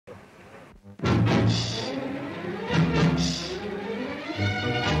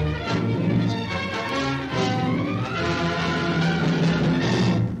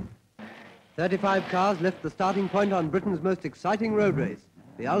"35 cars left the starting point on Britain's most exciting road race,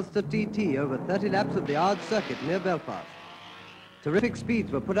 the Ulster TT, over 30 laps of the Ard circuit near Belfast. Terrific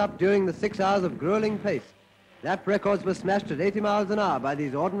speeds were put up during the 6 hours of grueling pace. Lap records were smashed at 80 miles an hour by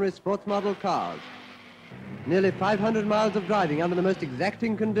these ordinary sports model cars. Nearly 500 miles of driving under the most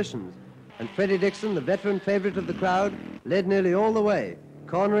exacting conditions, and Freddie Dixon, the veteran favourite of the crowd, led nearly all the way,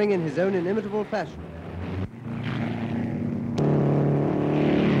 cornering in his own inimitable fashion.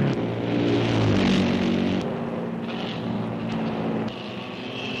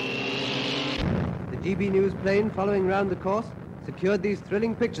 The GB News plane following round the course secured these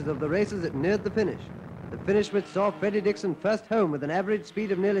thrilling pictures of the race as it neared the finish. The finish which saw Freddie Dixon first home with an average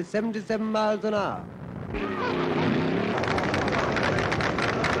speed of nearly 77 miles an hour.